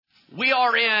We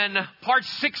are in part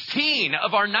 16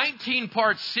 of our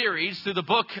 19-part series through the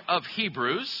book of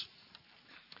Hebrews.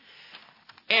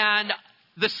 And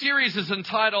the series is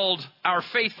entitled Our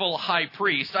Faithful High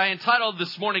Priest. I entitled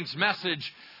this morning's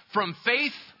message, From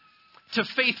Faith to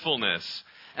Faithfulness.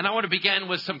 And I want to begin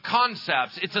with some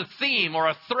concepts. It's a theme or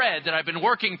a thread that I've been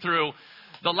working through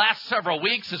the last several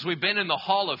weeks as we've been in the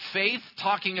Hall of Faith,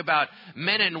 talking about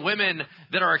men and women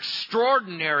that are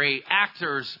extraordinary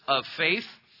actors of faith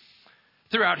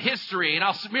throughout history. And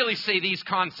I'll merely say these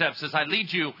concepts as I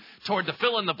lead you toward the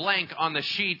fill in the blank on the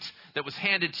sheet that was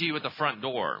handed to you at the front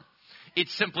door.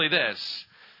 It's simply this: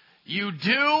 you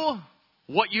do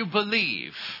what you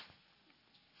believe.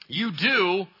 You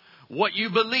do what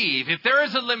you believe. If there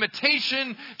is a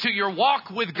limitation to your walk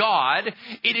with God,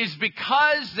 it is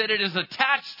because that it is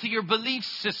attached to your belief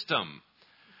system.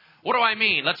 What do I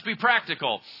mean? Let's be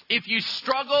practical. If you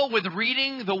struggle with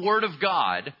reading the Word of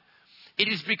God, it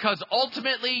is because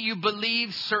ultimately you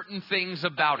believe certain things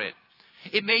about it.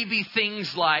 It may be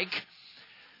things like,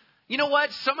 you know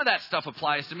what, some of that stuff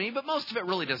applies to me, but most of it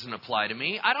really doesn't apply to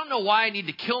me. I don't know why I need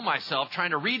to kill myself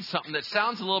trying to read something that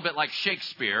sounds a little bit like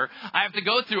Shakespeare. I have to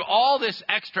go through all this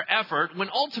extra effort when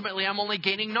ultimately I'm only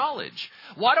gaining knowledge.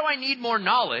 Why do I need more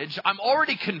knowledge? I'm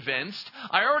already convinced.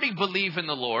 I already believe in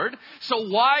the Lord. So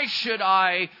why should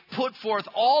I put forth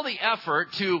all the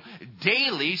effort to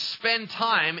daily spend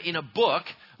time in a book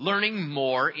learning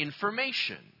more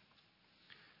information?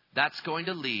 That's going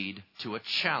to lead to a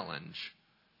challenge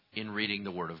in reading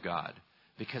the Word of God,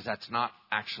 because that's not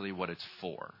actually what it's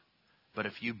for. But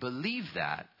if you believe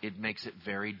that, it makes it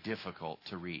very difficult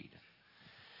to read.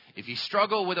 If you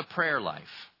struggle with a prayer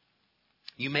life,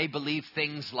 you may believe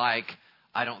things like,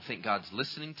 I don't think God's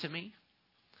listening to me.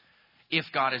 If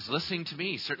God is listening to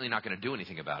me, He's certainly not going to do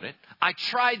anything about it. I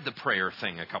tried the prayer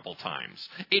thing a couple times.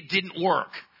 It didn't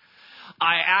work.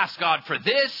 I asked God for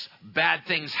this, bad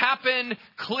things happen.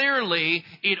 Clearly,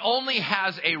 it only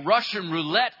has a Russian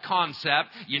roulette concept.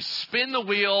 You spin the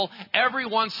wheel, every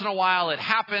once in a while it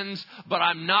happens, but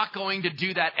I'm not going to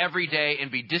do that every day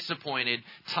and be disappointed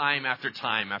time after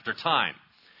time after time.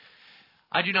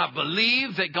 I do not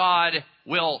believe that God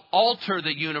will alter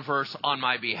the universe on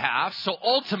my behalf. So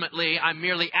ultimately, I'm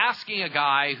merely asking a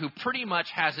guy who pretty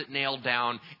much has it nailed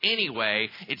down anyway.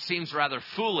 It seems rather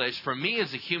foolish for me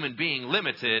as a human being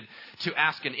limited to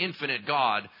ask an infinite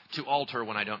God to alter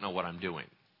when I don't know what I'm doing.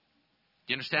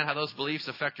 Do you understand how those beliefs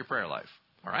affect your prayer life?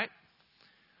 All right?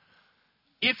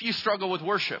 If you struggle with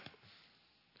worship,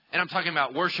 and I'm talking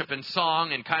about worship and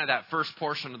song and kind of that first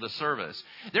portion of the service,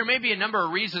 there may be a number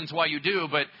of reasons why you do,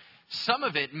 but some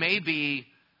of it may be,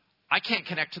 I can't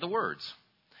connect to the words.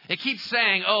 It keeps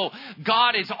saying, oh,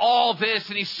 God is all this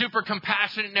and He's super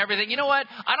compassionate and everything. You know what?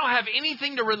 I don't have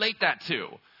anything to relate that to.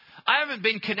 I haven't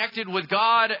been connected with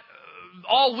God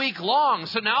all week long.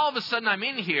 So now all of a sudden I'm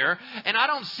in here and I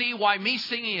don't see why me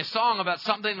singing a song about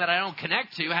something that I don't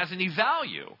connect to has any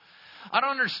value. I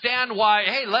don't understand why,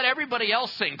 hey, let everybody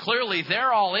else sing. Clearly,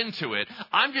 they're all into it.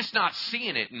 I'm just not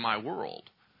seeing it in my world.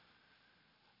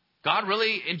 God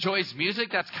really enjoys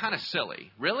music? That's kind of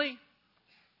silly. Really?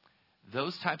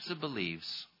 Those types of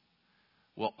beliefs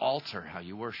will alter how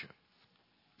you worship.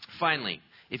 Finally,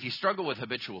 if you struggle with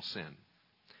habitual sin,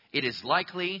 it is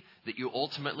likely that you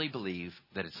ultimately believe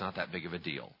that it's not that big of a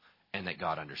deal and that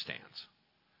God understands.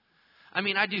 I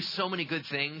mean, I do so many good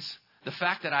things. The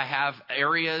fact that I have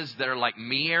areas that are like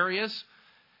me areas,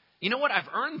 you know what? I've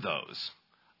earned those.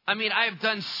 I mean, I've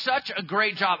done such a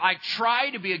great job. I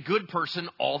try to be a good person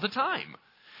all the time.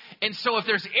 And so if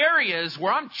there's areas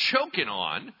where I'm choking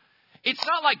on, it's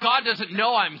not like God doesn't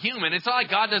know I'm human. It's not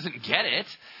like God doesn't get it.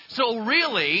 So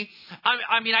really,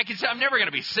 I can say I'm never going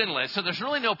to be sinless. So there's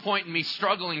really no point in me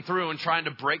struggling through and trying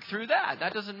to break through that.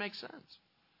 That doesn't make sense.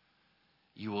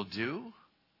 You will do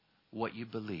what you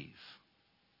believe.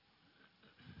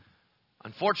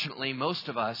 Unfortunately, most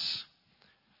of us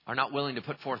are not willing to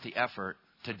put forth the effort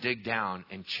to dig down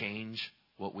and change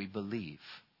what we believe.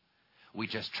 We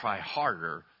just try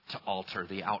harder to alter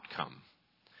the outcome.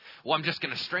 Well, I'm just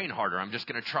going to strain harder. I'm just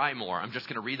going to try more. I'm just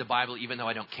going to read the Bible even though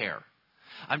I don't care.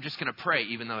 I'm just going to pray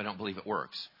even though I don't believe it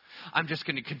works. I'm just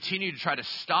going to continue to try to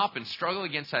stop and struggle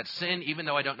against that sin even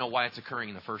though I don't know why it's occurring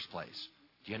in the first place.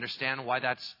 Do you understand why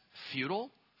that's futile?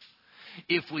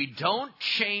 If we don't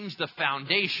change the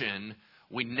foundation,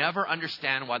 we never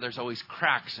understand why there's always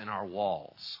cracks in our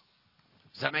walls.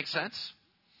 Does that make sense?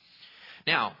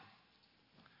 Now,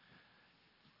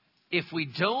 if we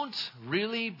don't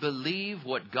really believe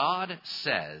what God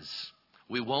says,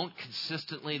 we won't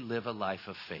consistently live a life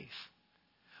of faith.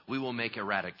 We will make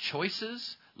erratic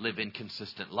choices, live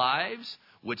inconsistent lives,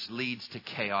 which leads to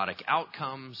chaotic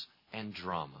outcomes and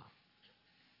drama.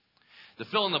 The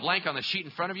fill in the blank on the sheet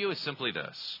in front of you is simply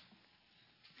this.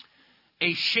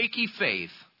 A shaky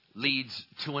faith leads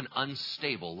to an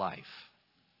unstable life.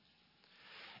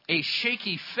 A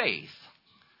shaky faith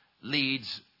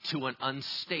leads to an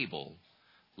unstable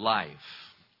life.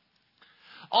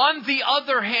 On the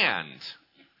other hand,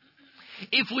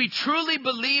 if we truly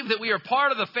believe that we are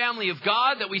part of the family of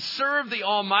God, that we serve the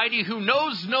Almighty who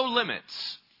knows no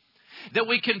limits, that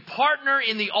we can partner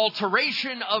in the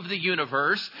alteration of the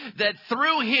universe, that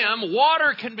through Him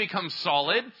water can become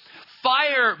solid,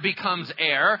 fire becomes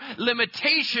air,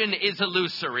 limitation is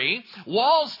illusory,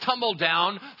 walls tumble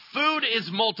down, food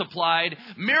is multiplied,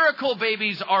 miracle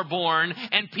babies are born,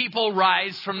 and people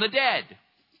rise from the dead.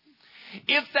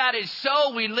 If that is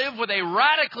so, we live with a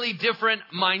radically different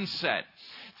mindset.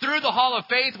 Through the Hall of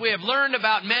Faith, we have learned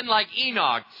about men like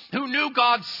Enoch, who knew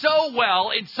God so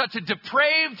well in such a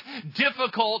depraved,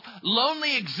 difficult,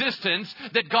 lonely existence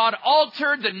that God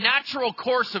altered the natural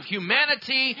course of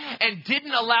humanity and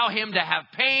didn't allow him to have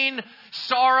pain,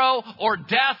 sorrow, or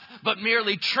death, but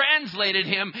merely translated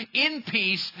him in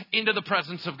peace into the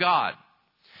presence of God.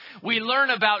 We learn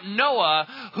about Noah,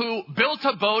 who built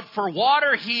a boat for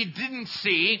water he didn't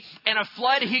see and a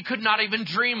flood he could not even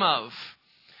dream of.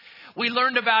 We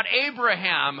learned about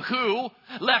Abraham, who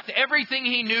left everything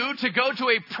he knew to go to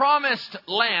a promised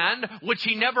land, which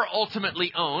he never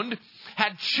ultimately owned,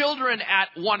 had children at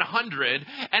 100,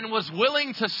 and was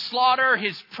willing to slaughter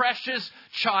his precious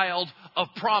child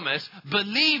of promise,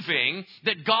 believing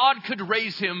that God could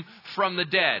raise him from the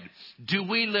dead. Do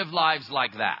we live lives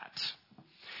like that?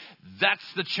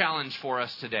 That's the challenge for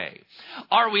us today.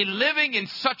 Are we living in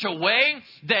such a way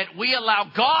that we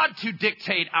allow God to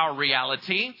dictate our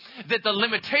reality, that the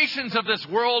limitations of this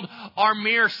world are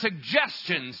mere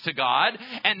suggestions to God,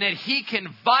 and that He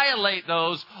can violate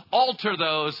those, alter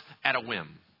those at a whim?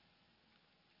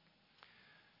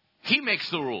 He makes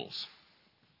the rules.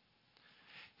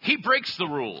 He breaks the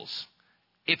rules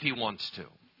if He wants to.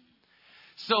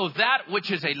 So that which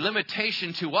is a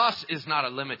limitation to us is not a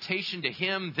limitation to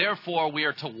Him. Therefore, we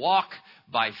are to walk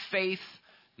by faith,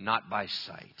 not by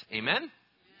sight. Amen?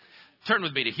 Turn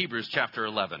with me to Hebrews chapter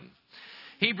 11.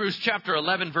 Hebrews chapter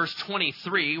 11, verse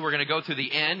 23. We're going to go through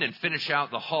the end and finish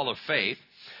out the Hall of Faith.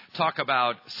 Talk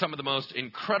about some of the most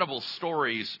incredible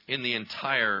stories in the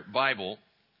entire Bible.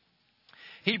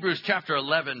 Hebrews chapter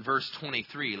 11, verse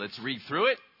 23. Let's read through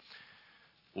it.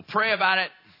 We'll pray about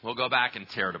it. We'll go back and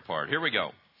tear it apart. Here we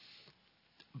go.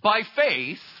 By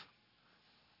faith,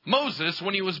 Moses,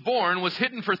 when he was born, was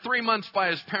hidden for 3 months by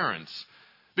his parents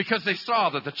because they saw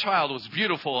that the child was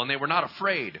beautiful and they were not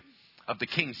afraid of the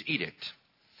king's edict.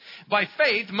 By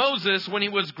faith, Moses, when he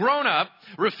was grown up,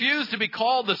 refused to be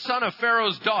called the son of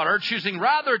Pharaoh's daughter, choosing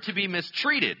rather to be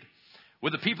mistreated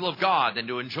with the people of God than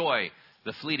to enjoy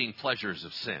the fleeting pleasures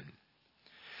of sin.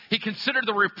 He considered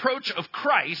the reproach of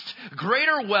Christ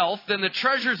greater wealth than the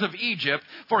treasures of Egypt,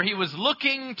 for he was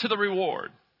looking to the reward.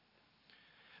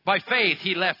 By faith,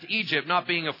 he left Egypt, not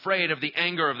being afraid of the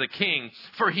anger of the king,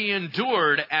 for he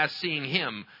endured as seeing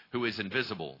Him who is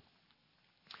invisible.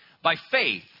 By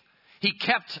faith, he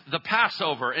kept the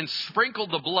Passover and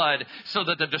sprinkled the blood so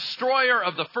that the destroyer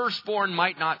of the firstborn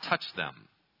might not touch them.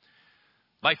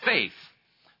 By faith,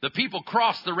 the people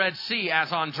crossed the Red Sea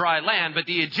as on dry land, but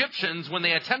the Egyptians, when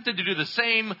they attempted to do the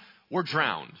same, were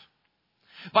drowned.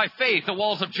 By faith, the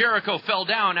walls of Jericho fell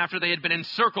down after they had been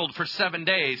encircled for 7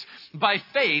 days. By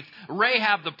faith,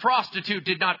 Rahab the prostitute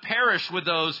did not perish with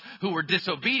those who were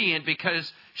disobedient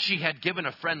because she had given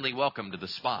a friendly welcome to the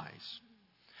spies.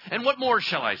 And what more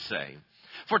shall I say?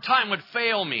 For time would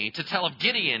fail me to tell of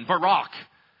Gideon, Barak,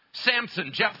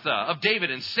 Samson, Jephthah, of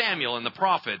David and Samuel and the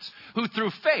prophets, who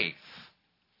through faith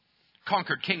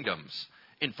conquered kingdoms,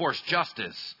 enforced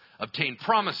justice, obtained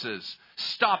promises,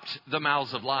 stopped the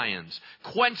mouths of lions,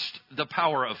 quenched the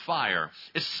power of fire,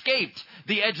 escaped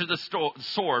the edge of the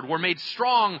sword, were made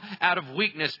strong out of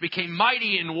weakness, became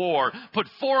mighty in war, put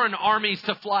foreign armies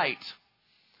to flight.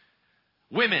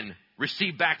 Women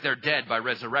received back their dead by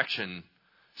resurrection.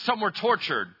 Some were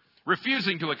tortured,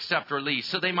 refusing to accept release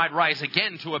so they might rise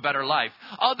again to a better life.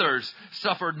 Others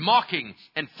suffered mocking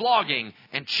and flogging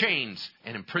and chains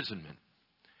and imprisonment.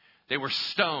 They were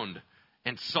stoned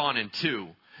and sawn in two.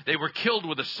 They were killed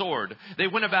with a sword. They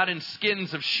went about in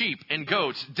skins of sheep and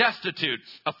goats, destitute,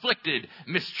 afflicted,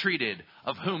 mistreated,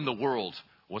 of whom the world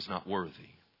was not worthy.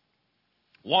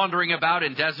 Wandering about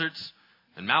in deserts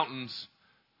and mountains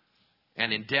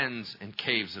and in dens and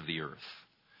caves of the earth.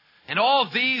 And all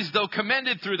of these, though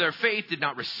commended through their faith, did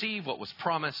not receive what was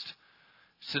promised,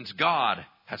 since God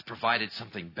has provided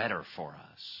something better for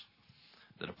us,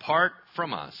 that apart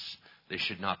from us, they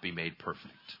should not be made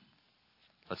perfect.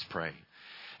 Let's pray.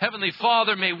 Heavenly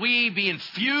Father, may we be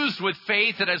infused with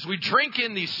faith that as we drink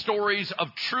in these stories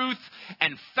of truth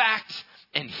and fact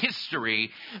and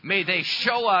history, may they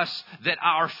show us that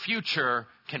our future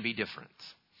can be different.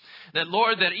 That,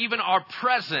 Lord, that even our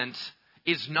present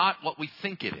is not what we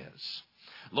think it is.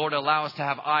 Lord, allow us to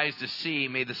have eyes to see.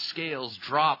 May the scales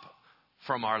drop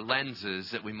from our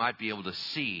lenses that we might be able to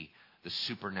see the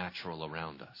supernatural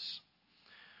around us.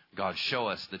 God, show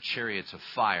us the chariots of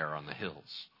fire on the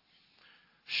hills.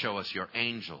 Show us your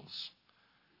angels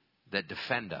that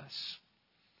defend us.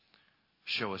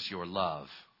 Show us your love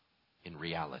in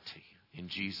reality. In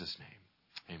Jesus'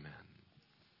 name, amen.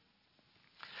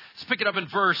 Let's pick it up in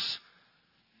verse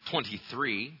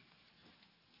 23.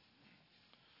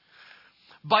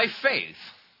 By faith,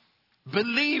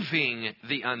 believing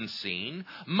the unseen,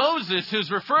 Moses, who's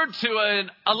referred to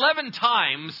 11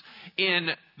 times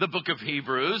in the book of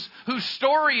Hebrews, whose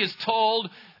story is told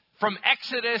from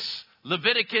Exodus,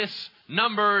 Leviticus,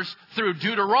 Numbers, through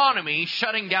Deuteronomy,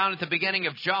 shutting down at the beginning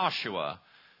of Joshua,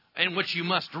 in which you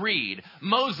must read.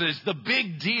 Moses, the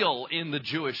big deal in the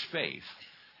Jewish faith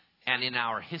and in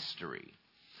our history.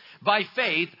 By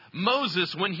faith,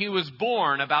 Moses, when he was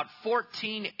born about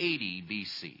 1480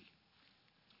 BC,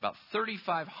 about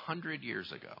 3,500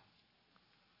 years ago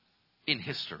in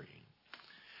history,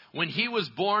 when he was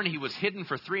born, he was hidden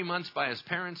for 3 months by his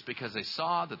parents because they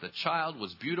saw that the child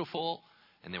was beautiful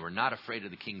and they were not afraid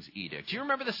of the king's edict. Do you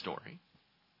remember the story?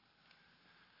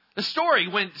 The story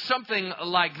went something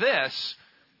like this.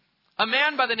 A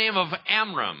man by the name of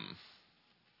Amram,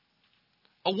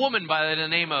 a woman by the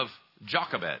name of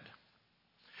Jochebed.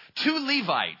 2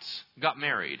 Levites got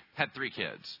married, had 3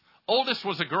 kids. Oldest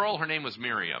was a girl, her name was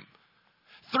Miriam.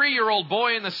 3-year-old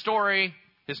boy in the story,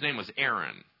 his name was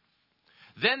Aaron.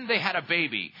 Then they had a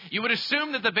baby. You would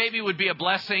assume that the baby would be a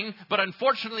blessing, but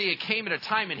unfortunately it came at a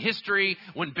time in history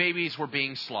when babies were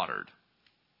being slaughtered.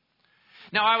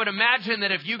 Now I would imagine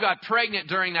that if you got pregnant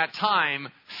during that time,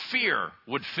 fear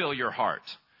would fill your heart.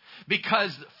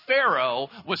 Because Pharaoh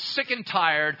was sick and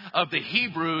tired of the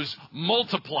Hebrews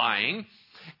multiplying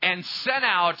and sent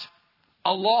out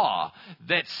a law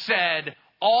that said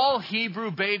all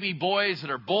Hebrew baby boys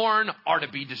that are born are to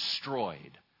be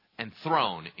destroyed and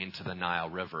thrown into the Nile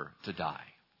River to die.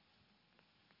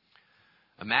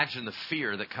 Imagine the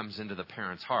fear that comes into the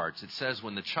parents' hearts. It says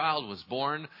when the child was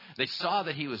born, they saw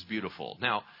that he was beautiful.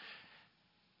 Now,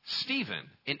 Stephen,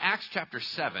 in Acts chapter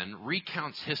 7,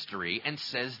 recounts history and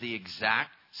says the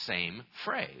exact same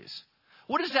phrase.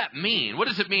 What does that mean? What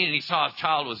does it mean he saw his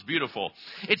child was beautiful?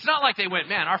 It's not like they went,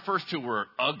 man, our first 2 were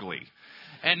ugly.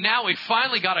 And now we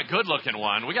finally got a good-looking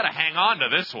one. We got to hang on to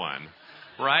this one,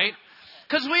 right?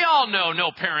 Because we all know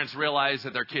no parents realize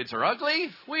that their kids are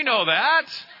ugly. We know that.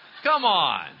 Come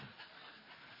on.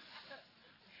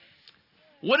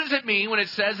 What does it mean when it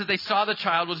says that they saw the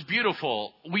child was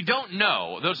beautiful? We don't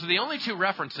know. Those are the only 2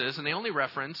 references, and they only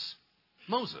reference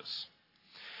Moses.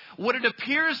 What it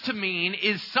appears to mean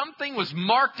is something was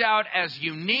marked out as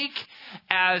unique,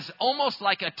 as almost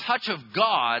like a touch of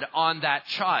God on that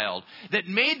child, that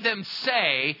made them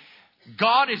say,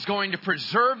 God is going to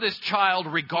preserve this child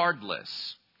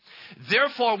regardless.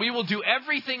 Therefore, we will do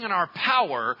everything in our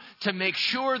power to make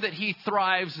sure that he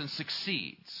thrives and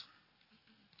succeeds.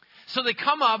 So they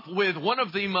come up with one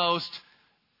of the most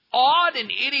odd and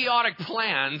idiotic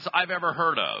plans I've ever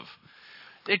heard of.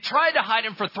 They tried to hide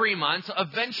him for 3 months.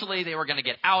 Eventually, they were going to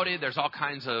get outed. There's all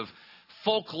kinds of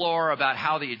folklore about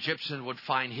how the Egyptians would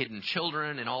find hidden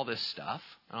children and all this stuff.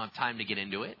 I don't have time to get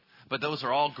into it, but those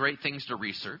are all great things to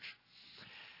research.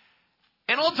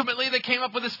 And ultimately, they came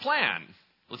up with this plan.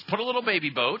 Let's put a little baby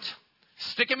boat,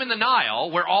 stick him in the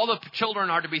Nile where all the children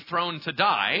are to be thrown to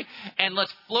die, and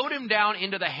let's float him down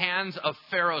into the hands of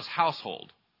Pharaoh's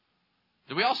household.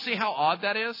 Do we all see how odd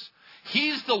that is?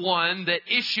 He's the one that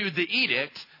issued the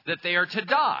edict that they are to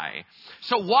die.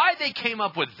 So why they came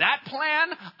up with that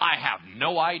plan, I have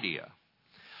no idea.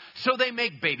 So they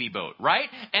make baby boat, right?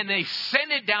 And they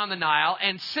send it down the Nile,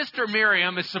 and Sister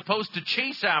Miriam is supposed to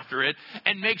chase after it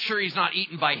and make sure he's not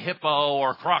eaten by hippo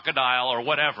or crocodile or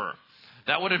whatever.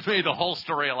 That would have made the whole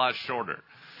story a lot shorter.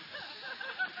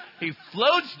 He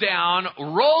floats down,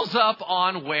 rolls up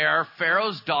on where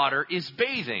Pharaoh's daughter is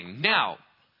bathing. Now,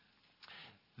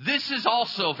 this is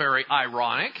also very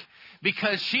ironic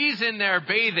because she's in there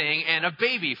bathing and a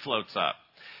baby floats up.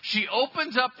 She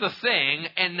opens up the thing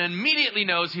and immediately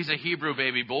knows he's a Hebrew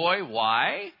baby boy.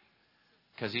 Why?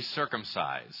 Because he's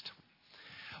circumcised.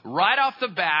 Right off the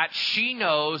bat, she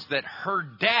knows that her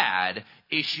dad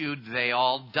issued they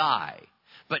all die.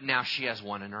 But now she has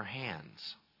one in her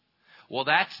hands. Well,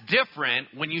 that's different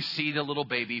when you see the little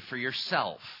baby for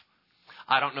yourself.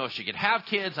 I don't know if she could have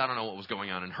kids. I don't know what was going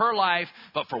on in her life.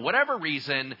 But for whatever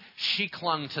reason, she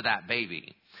clung to that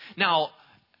baby. Now,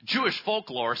 Jewish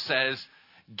folklore says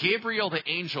Gabriel the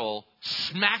angel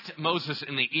smacked Moses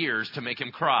in the ears to make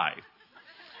him cry.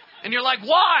 And you're like,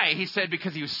 why? He said,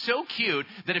 because he was so cute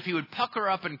that if he would pucker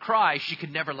up and cry, she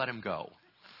could never let him go.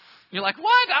 You're like,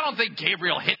 what? I don't think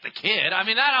Gabriel hit the kid. I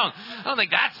mean, I don't think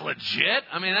that's legit.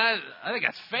 I mean, I think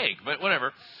that's fake, but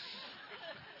whatever.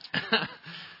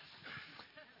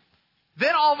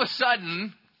 Then all of a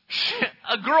sudden,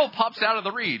 a girl pops out of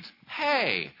the reeds.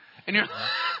 Hey. And you're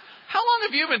how long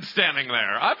have you been standing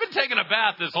there? I've been taking a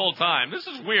bath this whole time. This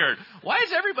is weird. Why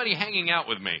is everybody hanging out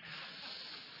with me?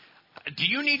 Do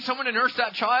you need someone to nurse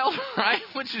that child? Right?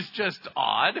 Which is just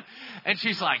odd. And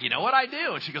she's like, you know what I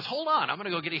do? And she goes, hold on, I'm going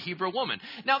to go get a Hebrew woman.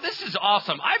 Now, this is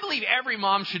awesome. I believe every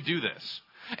mom should do this.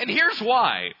 And here's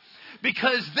why.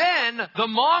 Because then the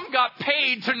mom got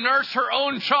paid to nurse her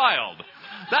own child.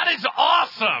 That is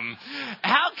awesome.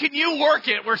 How can you work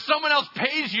it where someone else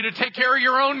pays you to take care of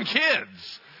your own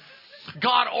kids?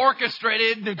 God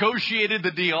orchestrated, negotiated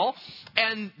the deal,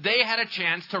 and they had a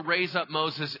chance to raise up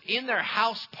Moses in their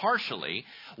house partially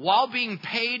while being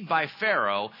paid by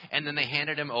Pharaoh, and then they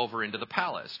handed him over into the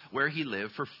palace where he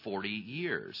lived for 40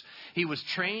 years. He was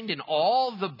trained in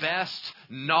all the best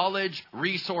knowledge,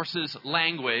 resources,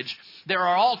 language. There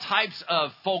are all types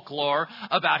of folklore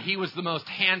about he was the most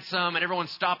handsome and everyone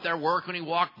stopped their work when he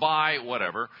walked by,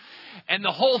 whatever. And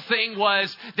the whole thing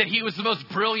was that he was the most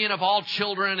brilliant of all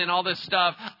children and all this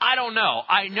stuff. I don't know.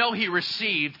 I know he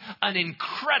received an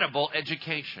incredible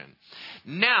education.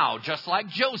 Now, just like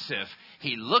Joseph,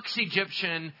 he looks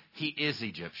Egyptian, he is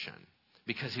Egyptian,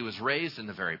 because he was raised in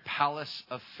the very palace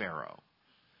of Pharaoh.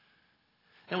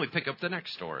 Then we pick up the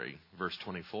next story, verse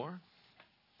 24.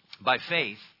 By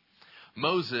faith,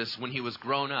 Moses, when he was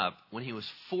grown up, when he was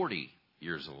 40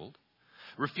 years old,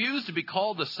 refused to be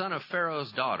called the son of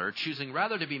Pharaoh's daughter, choosing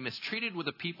rather to be mistreated with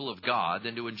the people of God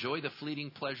than to enjoy the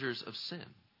fleeting pleasures of sin.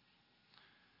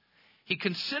 He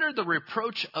considered the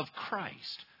reproach of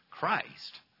Christ.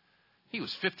 He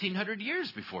was 1,500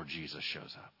 years before Jesus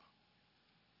shows up.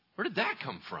 Where did that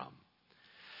come from?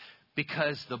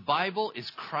 Because the Bible is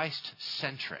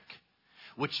Christ-centric,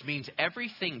 which means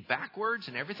everything backwards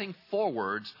and everything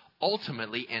forwards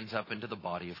ultimately ends up into the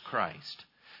body of Christ.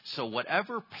 So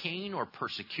whatever pain or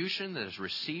persecution that is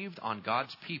received on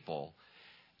God's people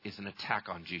is an attack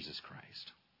on Jesus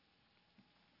Christ.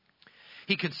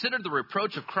 He considered the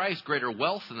reproach of Christ greater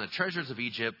wealth than the treasures of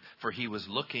Egypt, for he was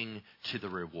looking to the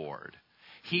reward.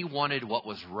 He wanted what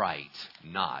was right,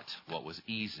 not what was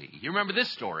easy. You remember this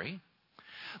story?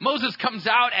 Moses comes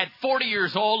out at 40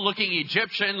 years old, looking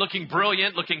Egyptian, looking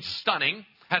brilliant, looking stunning,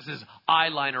 has his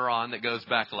eyeliner on that goes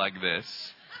back like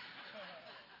this.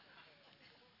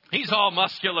 He's all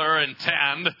muscular and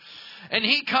tanned. And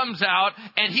he comes out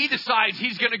and he decides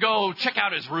he's going to go check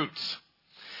out his roots.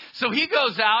 So he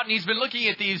goes out and he's been looking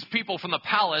at these people from the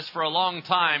palace for a long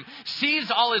time, sees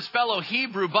all his fellow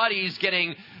Hebrew buddies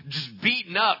getting just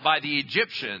beaten up by the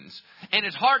Egyptians. And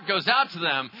his heart goes out to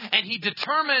them and he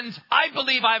determines, I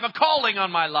believe I have a calling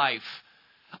on my life.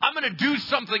 I'm going to do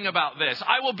something about this.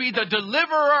 I will be the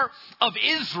deliverer of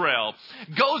Israel.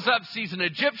 Goes up, sees an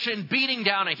Egyptian beating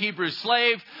down a Hebrew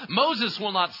slave. Moses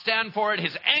will not stand for it.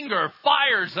 His anger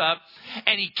fires up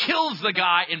and he kills the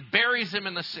guy and buries him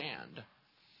in the sand.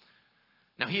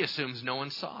 Now he assumes no one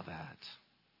saw that.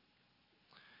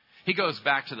 He goes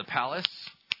back to the palace.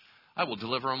 I will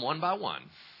deliver them one by one.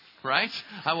 Right?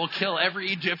 I will kill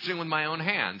every Egyptian with my own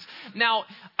hands. Now,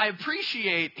 I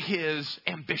appreciate his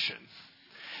ambition.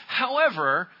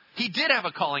 However, he did have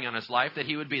a calling on his life that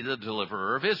he would be the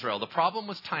deliverer of Israel. The problem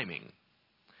was timing.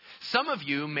 Some of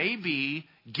you may be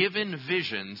given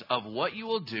visions of what you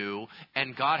will do,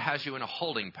 and God has you in a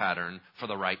holding pattern for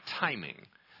the right timing.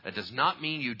 That does not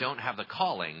mean you don't have the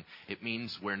calling. It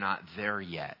means we're not there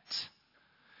yet.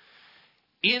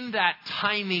 In that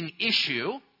timing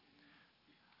issue,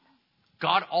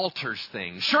 God alters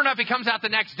things. Sure enough, he comes out the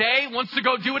next day, wants to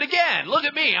go do it again. Look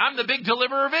at me. I'm the big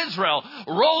deliverer of Israel.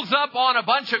 Rolls up on a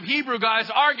bunch of Hebrew guys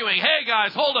arguing. Hey,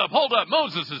 guys, hold up.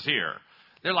 Moses is here.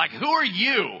 They're like, who are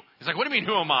you? He's like, what do you mean,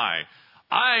 who am I?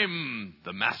 I'm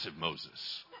the massive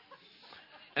Moses.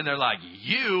 And they're like,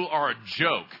 you are a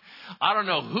joke. I don't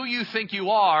know who you think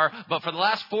you are, but for the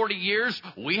last 40 years,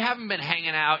 we haven't been hanging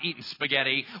out eating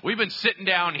spaghetti. We've been sitting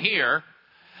down here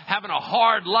having a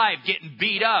hard life, getting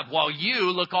beat up while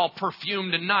you look all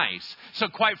perfumed and nice. So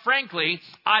quite frankly,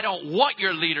 I don't want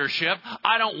your leadership.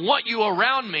 I don't want you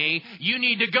around me. You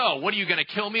need to go. What, are you going to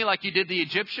kill me like you did the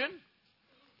Egyptian?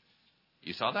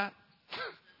 You saw that?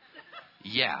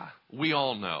 Yeah, we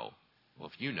all know. Well,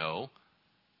 if you know,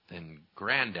 then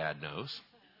Granddad knows.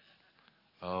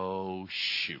 Oh,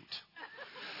 shoot.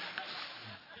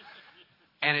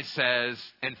 And it says,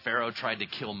 and Pharaoh tried to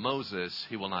kill Moses.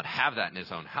 He will not have that in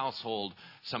his own household.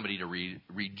 Somebody to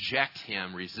reject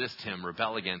him, resist him,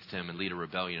 rebel against him, and lead a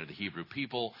rebellion of the Hebrew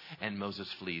people. And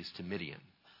Moses flees to Midian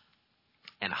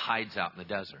and hides out in the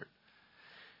desert.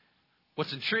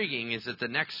 What's intriguing is that the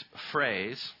next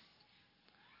phrase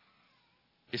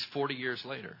is 40 years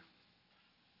later.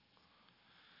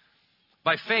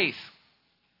 By faith,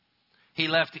 he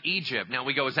left Egypt. Now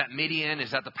we go, is that Midian?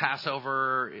 Is that the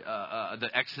Passover, the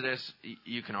Exodus?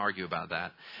 You can argue about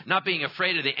that. Not being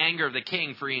afraid of the anger of the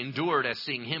king, for he endured as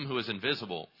seeing him who is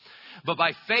invisible. But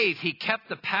by faith, he kept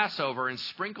the Passover and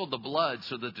sprinkled the blood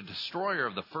so that the destroyer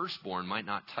of the firstborn might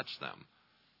not touch them.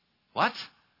 What?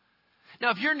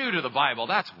 Now, if you're new to the Bible,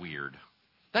 that's weird.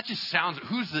 That just sounds,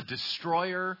 who's the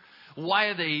destroyer? Why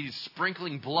are they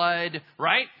sprinkling blood,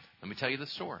 right? Let me tell you the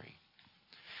story.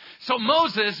 So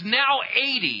Moses, now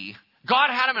 80, God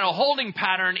had him in a holding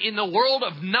pattern in the world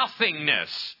of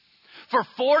nothingness for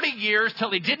 40 years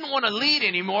till he didn't want to lead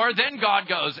anymore. Then God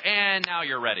goes, and now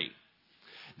you're ready.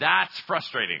 That's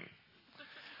frustrating.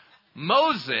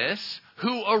 Moses,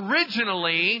 who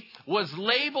originally was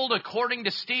labeled according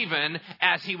to Stephen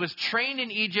as he was trained in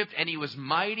Egypt and he was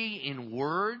mighty in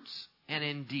words and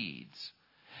in deeds,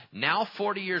 now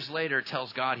 40 years later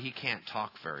tells God he can't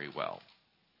talk very well.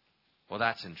 Well,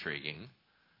 that's intriguing.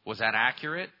 Was that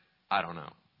accurate? I don't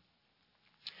know.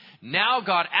 Now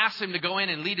God asks him to go in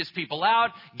and lead his people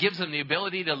out, gives him the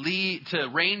ability to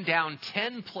rain down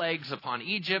 10 plagues upon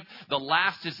Egypt. The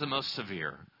last is the most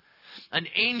severe. An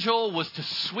angel was to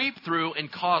sweep through and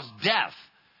cause death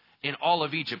in all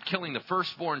of Egypt, killing the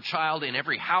firstborn child in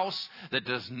every house that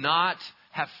does not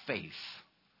have faith.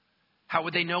 How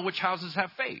would they know which houses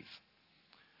have faith?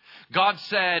 God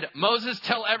said, Moses,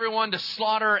 tell everyone to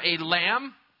slaughter a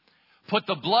lamb, put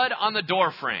the blood on the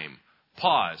doorframe.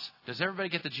 Pause. Does everybody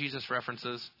get the Jesus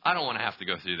references? I don't want to have to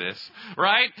go through this,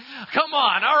 right? Come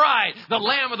on, all right. The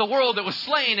Lamb of the world that was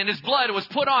slain and his blood was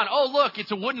put on. Oh, look,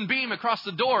 it's a wooden beam across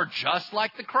the door, just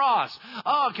like the cross.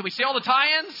 Oh, can we see all the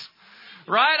tie-ins?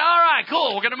 Right? All right,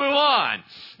 cool. We're going to move on.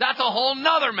 That's a whole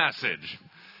nother message.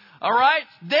 All right?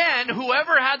 Then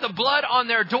whoever had the blood on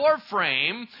their door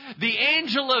frame, the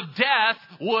angel of death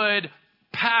would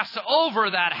pass over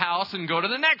that house and go to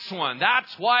the next one.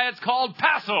 That's why it's called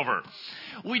Passover.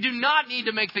 We do not need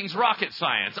to make things rocket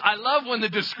science. I love when the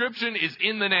description is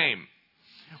in the name.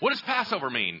 What does Passover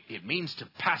mean? It means to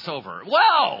pass over.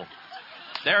 Well,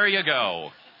 there you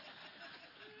go.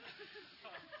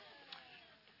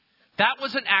 That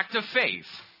was an act of faith.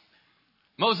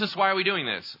 Moses, why are we doing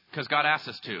this? Because God asked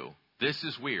us to. This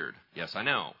is weird. Yes, I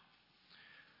know.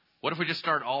 What if we just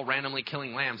start all randomly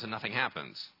killing lambs and nothing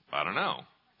happens? I don't know.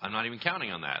 I'm not even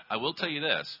counting on that. I will tell you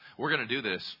this. We're going to do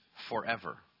this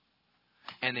forever.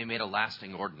 And they made a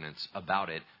lasting ordinance about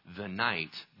it the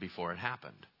night before it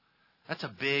happened. That's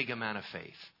a big amount of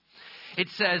faith. It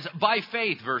says, by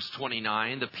faith, verse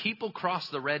 29, the people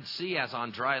crossed the Red Sea as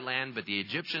on dry land, but the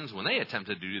Egyptians, when they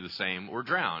attempted to do the same, were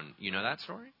drowned. You know that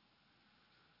story?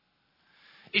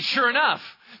 Sure enough,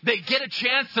 they get a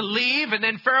chance to leave, and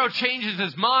then Pharaoh changes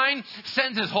his mind,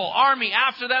 sends his whole army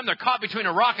after them. They're caught between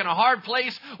a rock and a hard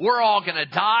place. We're all going to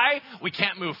die. We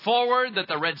can't move forward, that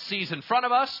the Red Sea's in front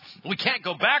of us. We can't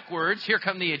go backwards. Here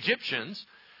come the Egyptians.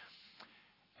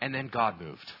 And then God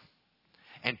moved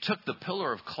and took the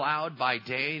pillar of cloud by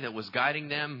day that was guiding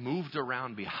them, moved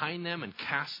around behind them, and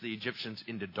cast the Egyptians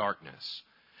into darkness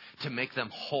to make them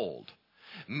hold.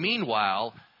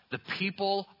 Meanwhile, the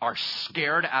people are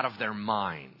scared out of their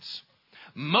minds.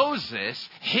 Moses,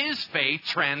 his faith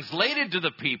translated to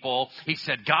the people. He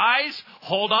said, guys,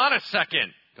 hold on a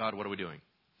second. God, what are we doing?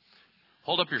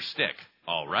 Hold up your stick.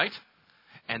 All right.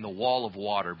 And the wall of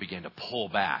water began to pull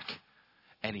back.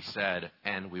 And he said,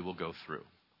 and we will go through.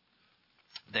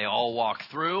 They all walk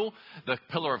through. The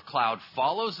pillar of cloud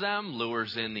follows them,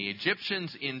 lures in the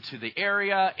Egyptians into the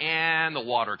area, and the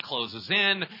water closes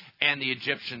in, and the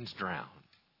Egyptians drown.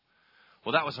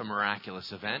 Well, that was a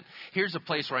miraculous event. Here's a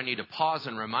place where I need to pause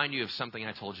and remind you of something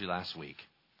I told you last week.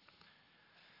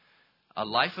 A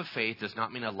life of faith does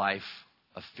not mean a life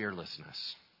of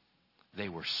fearlessness. They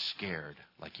were scared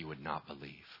like you would not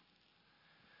believe.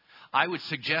 I would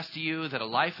suggest to you that a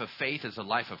life of faith is a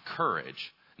life of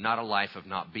courage, not a life of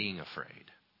not being afraid.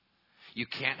 You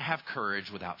can't have courage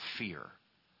without fear.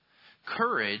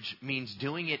 Courage means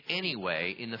doing it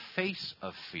anyway in the face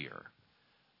of fear.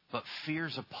 But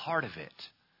fear's a part of it.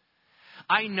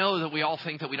 I know that we all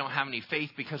think that we don't have any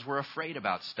faith because we're afraid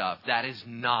about stuff. That is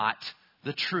not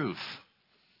the truth.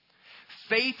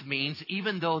 Faith means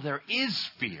even though there is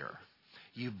fear,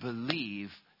 you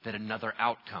believe that another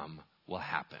outcome will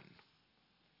happen.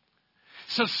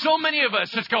 So many of us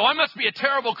just go, I must be a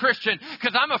terrible Christian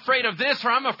because I'm afraid of this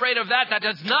or I'm afraid of that. That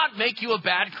does not make you a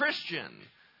bad Christian.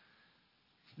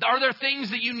 Are there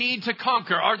things that you need to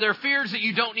conquer? Are there fears that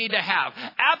you don't need to have?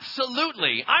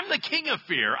 Absolutely. I'm the king of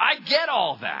fear. I get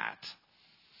all that.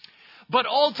 But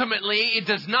ultimately, it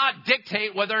does not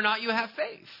dictate whether or not you have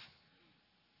faith.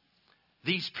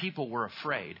 These people were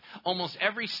afraid. Almost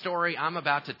every story I'm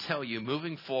about to tell you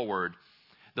moving forward,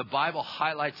 the Bible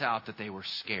highlights out that they were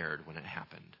scared when it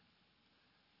happened.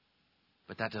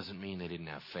 But that doesn't mean they didn't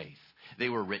have faith. They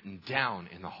were written down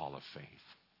in the Hall of Faith.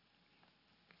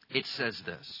 It says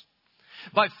this.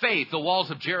 By faith, the walls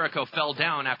of Jericho fell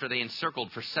down after they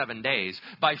encircled for 7 days.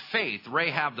 By faith,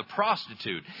 Rahab the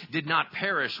prostitute did not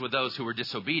perish with those who were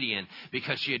disobedient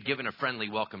because she had given a friendly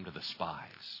welcome to the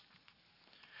spies.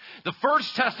 The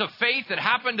first test of faith that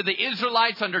happened to the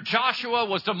Israelites under Joshua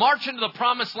was to march into the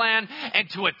promised land and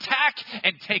to attack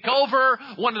and take over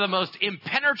one of the most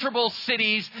impenetrable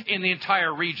cities in the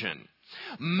entire region.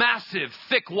 Massive,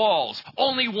 thick walls,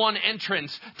 only one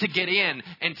entrance to get in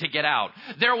and to get out.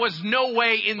 There was no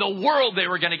way in the world they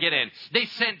were going to get in. They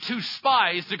sent 2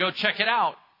 spies to go check it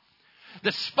out.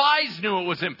 The spies knew it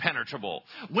was impenetrable.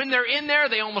 When they're in there,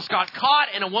 they almost got caught,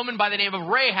 and a woman by the name of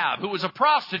Rahab, who was a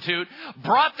prostitute,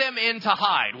 brought them in to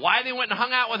hide. Why they went and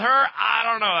hung out with her, I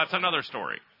don't know. That's another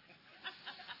story.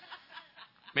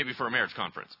 Maybe for a marriage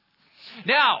conference.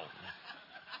 Now,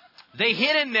 they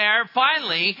hid in there.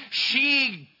 Finally,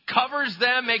 she covers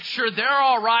them, makes sure they're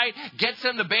all right, gets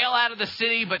them to bail out of the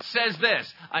city, but says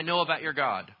this, I know about your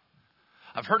God.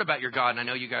 I've heard about your God, and I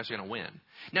know you guys are going to win.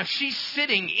 Now, she's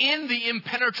sitting in the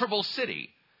impenetrable city,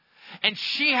 and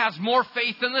she has more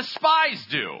faith than the spies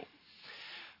do.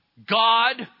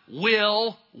 God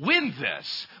will win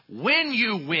this. When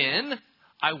you win,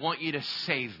 I want you to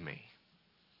save me.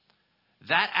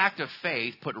 That act of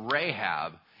faith put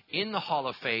Rahab in the Hall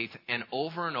of Faith, and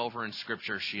over in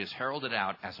Scripture, she is heralded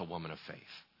out as a woman of faith.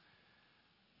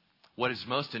 What is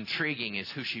most intriguing is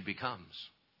who she becomes.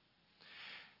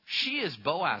 She is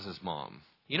Boaz's mom.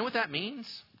 You know what that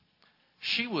means?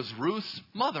 She was Ruth's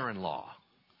mother-in-law.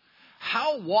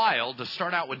 How wild to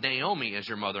start out with Naomi as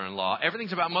your mother-in-law.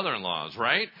 Everything's about mother-in-laws,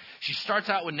 right? She starts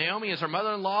out with Naomi as her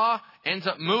mother-in-law, ends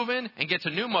up moving, and gets a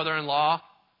new mother-in-law,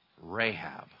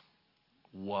 Rahab.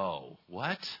 Whoa,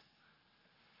 what?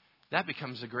 That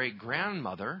becomes the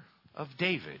great-grandmother of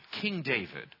David, King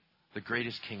David, the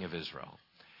greatest king of Israel,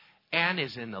 and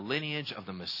is in the lineage of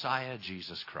the Messiah,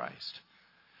 Jesus Christ.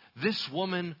 This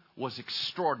woman was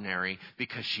extraordinary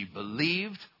because she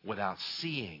believed without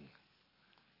seeing.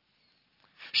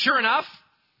 Sure enough,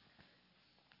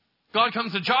 God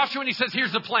comes to Joshua and he says,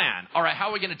 here's the plan. All right, how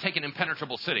are we going to take an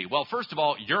impenetrable city? Well, first of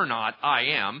all, you're not, I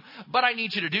am, but I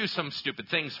need you to do some stupid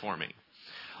things for me.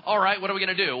 All right, what are we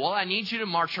going to do? Well, I need you to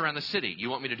march around the city. You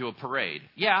want me to do a parade?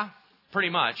 Yeah, pretty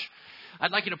much.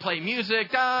 I'd like you to play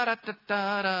music, da, da, da,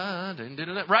 da, da, da, da,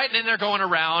 da, right? And then they're going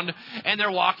around and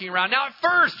they're walking around. Now, at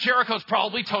first, Jericho's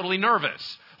probably totally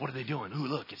nervous. What are they doing? Ooh,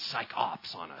 look, it's psych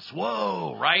ops on us.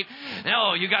 Whoa, right?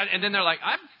 No, and then they're like,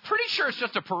 I'm pretty sure it's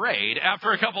just a parade.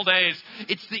 After a couple days,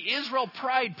 it's the Israel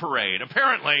Pride Parade,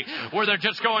 apparently, where they're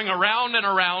just going around and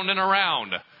around and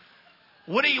around.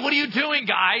 What are you doing,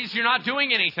 guys? You're not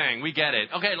doing anything. We get it.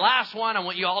 Okay, last one. I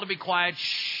want you all to be quiet.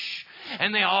 Shh.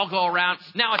 And they all go around.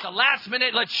 Now, at the last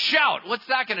minute, let's shout. What's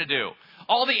that going to do?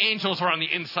 All the angels are on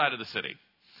the inside of the city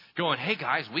going, hey,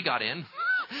 guys, we got in.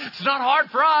 It's not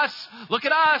hard for us. Look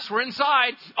at us. We're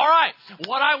inside. All right.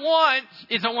 What I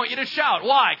want you to shout.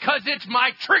 Why? Because it's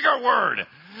my trigger word.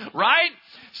 Right?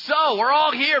 So we're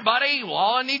all here, buddy. Well,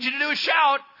 all I need you to do is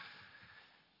shout.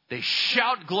 They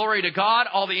shout glory to God.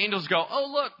 All the angels go, oh,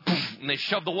 look. And they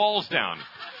shove the walls down.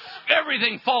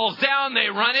 Everything falls down. They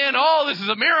run in. Oh, this is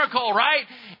a miracle, right?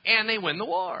 And they win the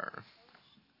war.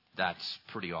 That's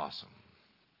pretty awesome.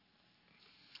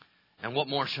 And what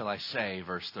more shall I say?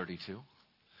 Verse 32.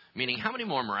 Meaning, how many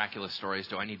more miraculous stories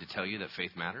do I need to tell you that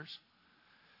faith matters?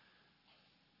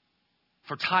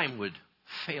 For time would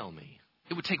fail me.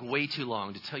 It would take way too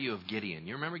long to tell you of Gideon.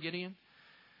 You remember Gideon?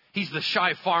 He's the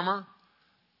shy farmer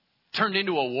turned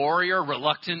into a warrior,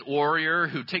 reluctant warrior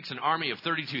who takes an army of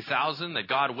 32,000 that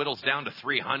God whittles down to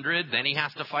 300. Then he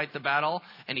has to fight the battle,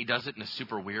 and he does it in a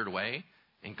super weird way,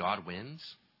 and God wins.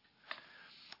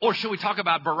 Or should we talk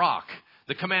about Barak,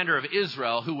 the commander of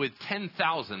Israel, who with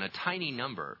 10,000, a tiny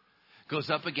number, goes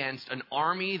up against an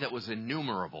army that was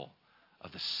innumerable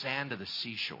of the sand of the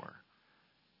seashore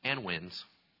and wins.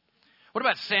 What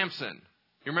about Samson?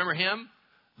 You remember him?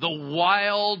 the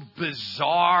wild,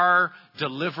 bizarre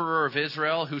deliverer of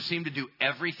Israel who seemed to do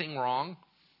everything wrong.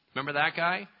 Remember that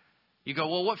guy? You go,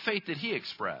 well, what faith did he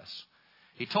express?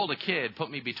 He told a kid, put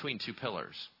me between two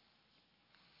pillars.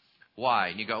 Why?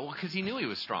 And you go, well, because he knew he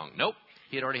was strong. Nope.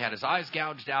 He had already had his eyes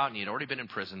gouged out, and he had already been in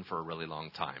prison for a really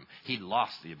long time. He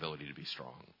lost the ability to be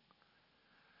strong.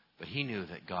 But he knew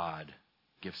that God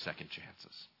gives second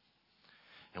chances.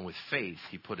 And with faith,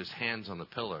 he put his hands on the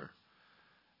pillar,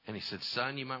 and he said,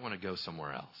 son, you might want to go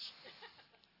somewhere else.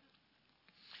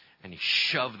 And he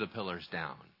shoved the pillars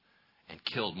down and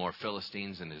killed more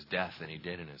Philistines in his death than he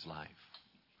did in his life.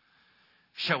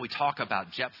 Shall we talk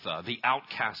about Jephthah, the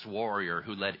outcast warrior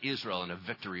who led Israel in a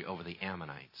victory over the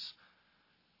Ammonites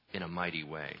in a mighty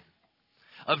way?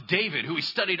 Of David, who we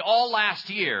studied all last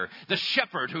year, the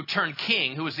shepherd who turned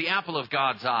king, who was the apple of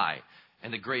God's eye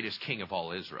and the greatest king of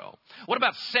all Israel. What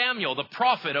about Samuel, the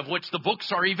prophet of which the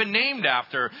books are even named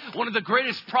after, one of the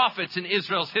greatest prophets in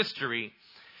Israel's history?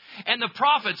 And the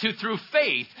prophets who through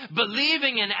faith,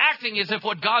 believing and acting as if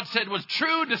what God said was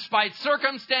true despite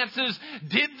circumstances,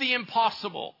 did the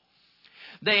impossible.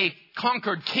 They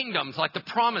conquered kingdoms like the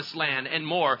Promised Land and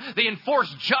more. They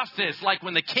enforced justice like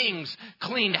when the kings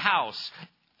cleaned house,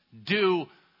 due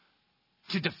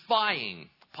to defying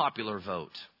popular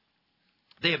vote.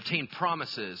 They obtained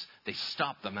promises. They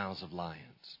stopped the mouths of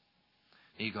lions.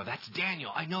 And you go, that's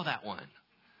Daniel. I know that one.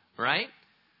 Right?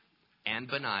 And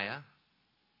Benaiah.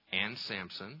 And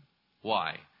Samson.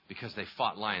 Why? Because they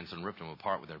fought lions and ripped them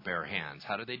apart with their bare hands.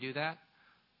 How did they do that?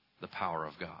 The power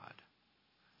of God.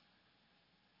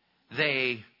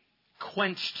 They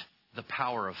quenched the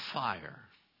power of fire.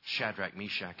 Shadrach,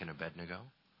 Meshach, and Abednego.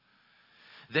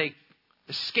 They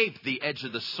escaped the edge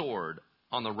of the sword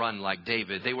on the run like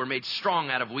David. They were made strong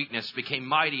out of weakness, became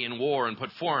mighty in war, and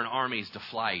put foreign armies to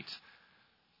flight.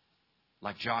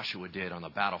 Like Joshua did on the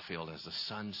battlefield as the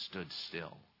sun stood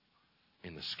still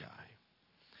in the sky.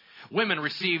 Women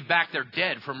received back their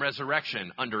dead from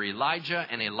resurrection under Elijah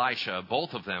and Elisha.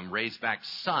 Both of them raised back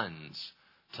sons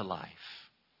to life.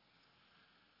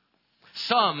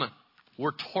 Some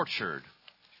were tortured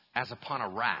as upon a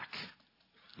rack,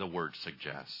 the word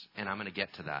suggests. And I'm going to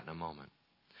get to that in a moment.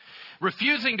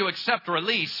 Refusing to accept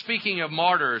release, speaking of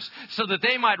martyrs, so that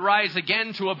they might rise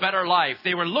again to a better life.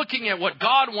 They were looking at what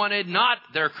God wanted, not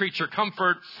their creature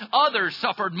comfort. Others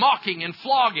suffered mocking and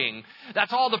flogging.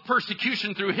 That's all the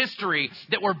persecution through history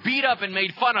that were beat up and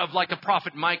made fun of, like the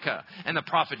prophet Micah and the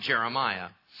prophet Jeremiah.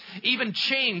 Even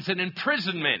chains and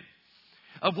imprisonment,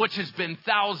 of which has been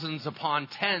thousands upon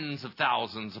tens of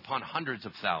thousands upon hundreds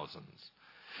of thousands.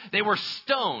 They were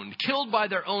stoned, killed by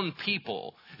their own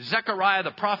people. Zechariah the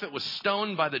prophet was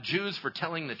stoned by the Jews for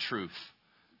telling the truth.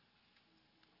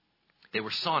 They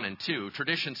were sawn in two.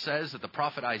 Tradition says that the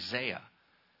prophet Isaiah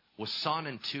was sawn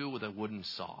in two with a wooden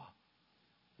saw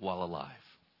while alive.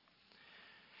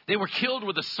 They were killed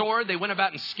with a sword. They went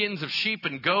about in skins of sheep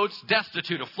and goats,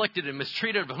 destitute, afflicted, and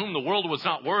mistreated, of whom the world was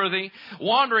not worthy,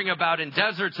 wandering about in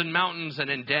deserts and mountains and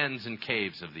in dens and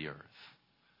caves of the earth.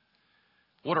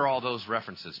 What are all those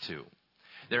references to?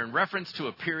 They're in reference to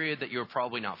a period that you're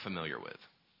probably not familiar with.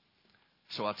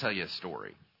 So I'll tell you a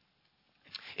story.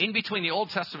 In between the Old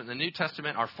Testament and the New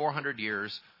Testament are 400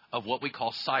 years of what we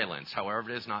call silence. However,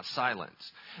 it is not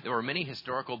silence. There were many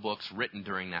historical books written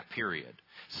during that period.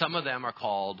 Some of them are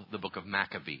called the Book of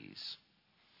Maccabees.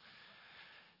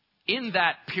 In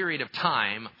that period of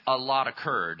time, a lot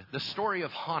occurred. The story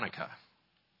of Hanukkah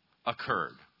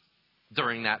occurred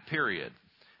during that period.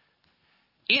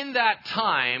 In that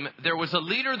time, there was a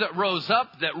leader that rose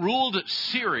up that ruled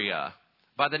Syria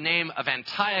by the name of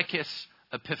Antiochus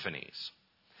Epiphanes.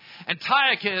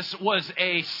 Antiochus was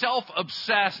a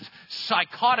self-obsessed,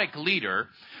 psychotic leader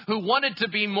who wanted to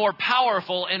be more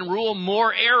powerful and rule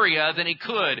more area than he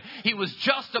could. He was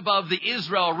just above the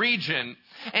Israel region,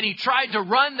 and he tried to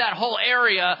run that whole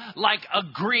area like a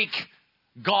Greek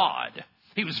god.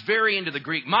 He was very into the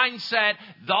Greek mindset.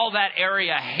 All that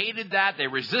area hated that. They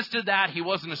resisted that. He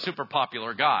wasn't a super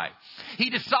popular guy. He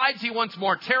decides he wants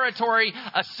more territory,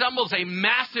 assembles a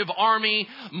massive army,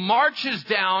 marches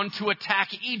down to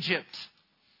attack Egypt,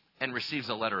 and receives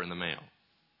a letter in the mail.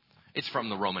 It's from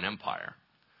the Roman Empire.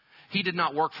 He did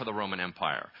not work for the Roman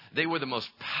Empire. They were the most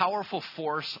powerful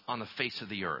force on the face of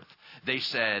the earth. They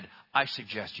said, I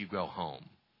suggest you go home,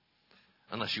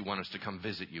 unless you want us to come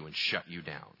visit you and shut you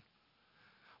down.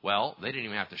 Well, they didn't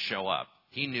even have to show up.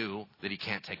 He knew that he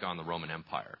can't take on the Roman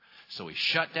Empire. So he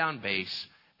shut down base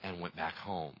and went back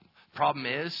home. Problem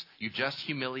is, you just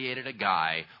humiliated a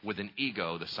guy with an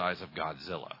ego the size of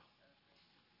Godzilla.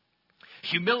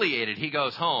 Humiliated, he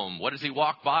goes home. What does he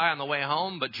walk by on the way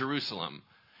home but Jerusalem?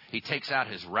 He takes out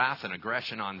his wrath and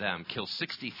aggression on them, kills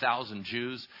 60,000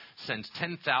 Jews, sends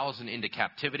 10,000 into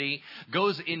captivity,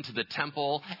 goes into the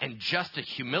temple, and just to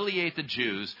humiliate the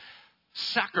Jews,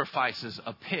 sacrifices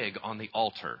a pig on the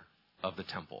altar of the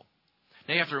temple.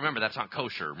 Now you have to remember, that's not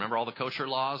kosher. Remember all the kosher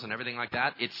laws and everything like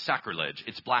that? It's sacrilege.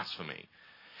 It's blasphemy.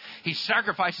 He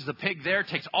sacrifices a pig there,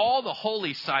 takes all the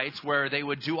holy sites where they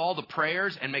would do all the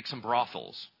prayers and make some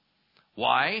brothels.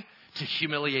 Why? To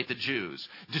humiliate the Jews.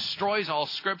 Destroys all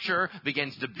scripture,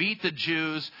 begins to beat the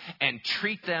Jews, and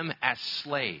treat them as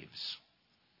slaves.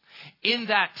 In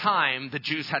that time, the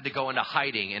Jews had to go into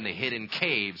hiding, and they hid in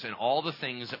caves and all the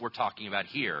things that we're talking about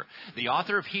here. The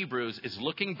author of Hebrews is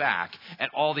looking back at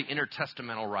all the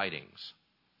intertestamental writings.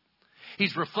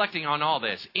 He's reflecting on all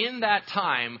this. In that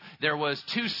time, there was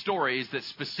 2 stories that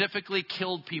specifically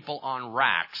killed people on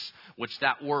racks, which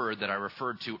that word that I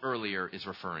referred to earlier is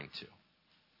referring to.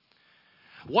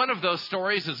 One of those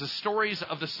stories is the stories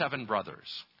of the 7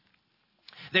 brothers.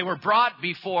 They were brought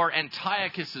before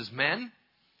Antiochus's men,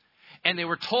 and they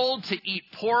were told to eat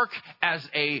pork as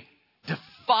a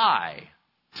defy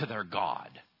to their God.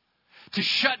 To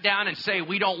shut down and say,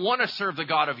 we don't want to serve the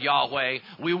God of Yahweh,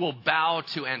 we will bow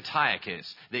to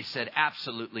Antiochus. They said,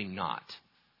 absolutely not.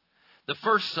 The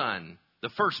first son, the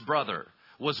first brother,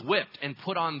 was whipped and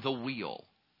put on the wheel,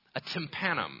 a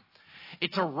tympanum.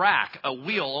 It's a rack, a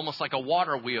wheel, almost like a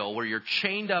water wheel, where you're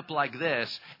chained up like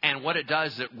this, and what it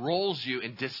does is it rolls you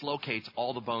and dislocates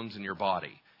all the bones in your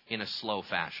body in a slow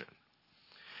fashion.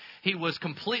 He was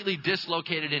completely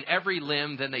dislocated in every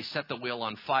limb. Then they set the wheel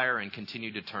on fire and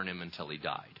continued to turn him until he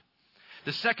died.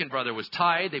 The second brother was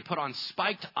tied. They put on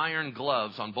spiked iron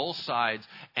gloves on both sides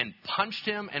and punched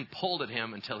him and pulled at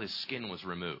him until his skin was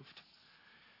removed.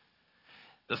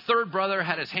 The third brother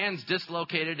had his hands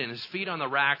dislocated and his feet on the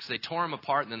racks. They tore him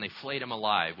apart and then they flayed him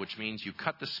alive, which means you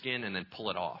cut the skin and then pull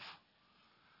it off.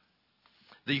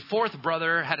 The fourth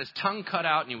brother had his tongue cut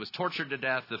out and he was tortured to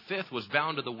death. The fifth was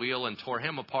bound to the wheel and tore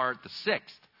him apart. The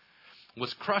sixth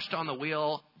was crushed on the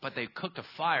wheel, but they cooked a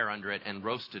fire under it and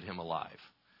roasted him alive.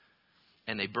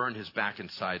 And they burned his back and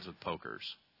sides with pokers.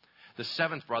 The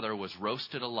seventh brother was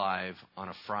roasted alive on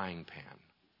a frying pan.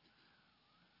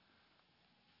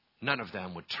 None of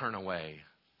them would turn away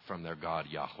from their God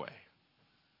Yahweh.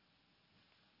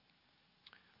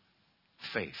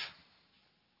 Faith.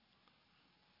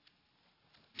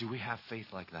 Do we have faith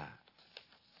like that?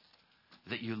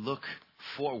 That you look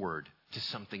forward to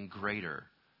something greater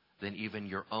than even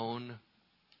your own,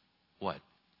 what?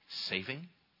 Saving?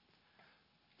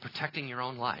 Protecting your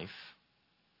own life?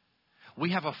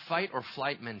 We have a fight or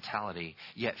flight mentality,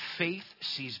 yet faith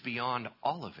sees beyond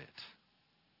all of it.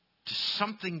 To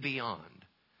something beyond.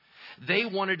 They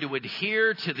wanted to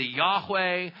adhere to the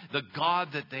Yahweh, the God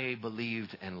that they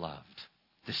believed and loved,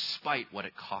 despite what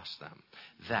it cost them.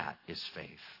 That is faith.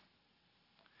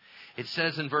 It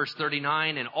says in verse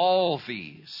 39, and all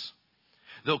these,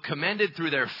 though commended through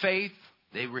their faith,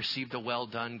 they received a well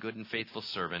done, good and faithful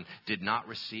servant, did not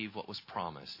receive what was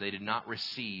promised. They did not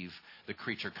receive the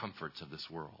creature comforts of this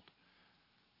world.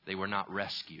 They were not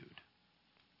rescued.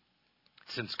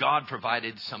 Since God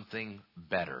provided something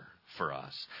better for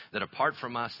us, that apart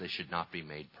from us, they should not be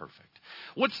made perfect.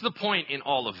 What's the point in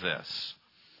all of this?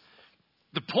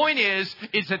 The point is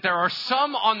that there are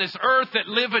some on this earth that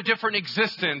live a different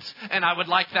existence, and I would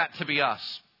like that to be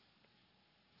us.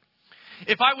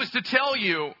 If I was to tell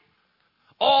you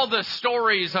all the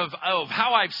stories of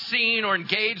how I've seen or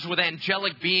engaged with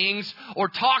angelic beings or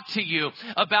talked to you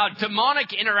about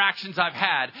demonic interactions I've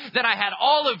had, then I had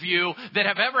all of you that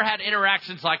have ever had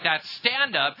interactions like that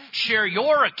stand up, share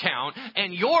your account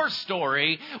and your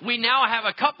story. We now have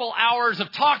a couple hours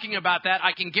of talking about that.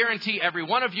 I can guarantee every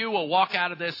one of you will walk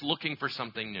out of this looking for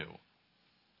something new.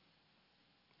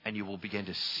 And you will begin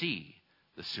to see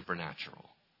the supernatural.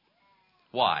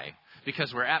 Why?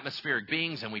 Because we're atmospheric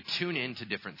beings and we tune into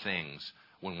different things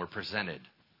when we're presented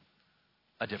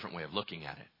a different way of looking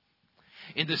at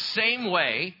it. In the same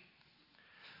way,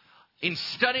 in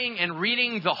studying and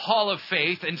reading the Hall of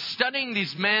Faith and studying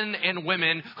these men and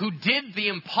women who did the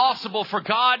impossible for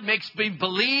God makes me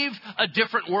believe a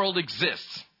different world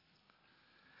exists.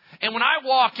 And when I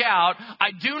walk out,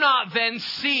 I do not then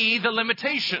see the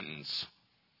limitations.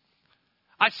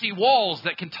 I see walls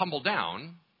that can tumble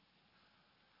down.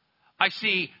 I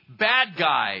see bad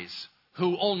guys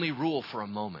who only rule for a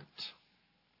moment.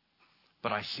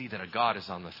 But I see that a God is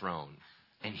on the throne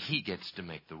and He gets to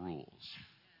make the rules.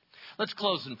 Let's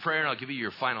close in prayer and I'll give you your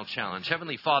final challenge.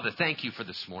 Heavenly Father, thank you for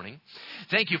this morning.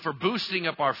 Thank you for boosting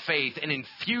up our faith and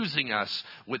infusing us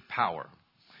with power.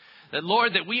 That,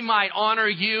 Lord, that we might honor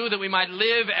you, that we might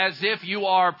live as if you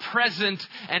are present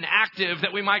and active,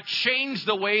 that we might change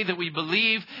the way that we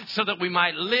believe so that we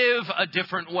might live a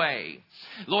different way.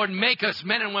 Lord, make us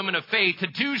men and women of faith to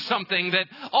do something that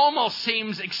almost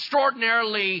seems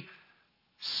extraordinarily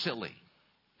silly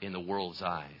in the world's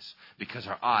eyes, because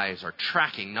our eyes are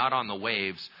tracking not on the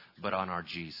waves, but on our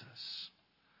Jesus.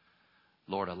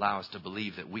 Lord, allow us to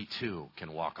believe that we too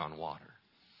can walk on water.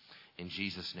 In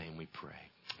Jesus' name we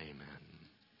pray. Amen.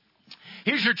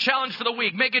 Here's your challenge for the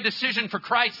week. Make a decision for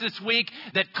Christ this week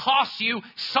that costs you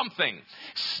something.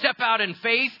 Step out in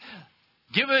faith.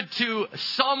 Give it to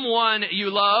someone you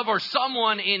love or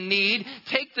someone in need.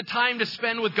 Take the time to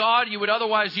spend with God you would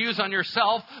otherwise use on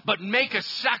yourself, but make a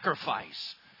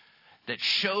sacrifice that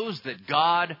shows that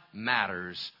God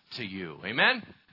matters to you. Amen?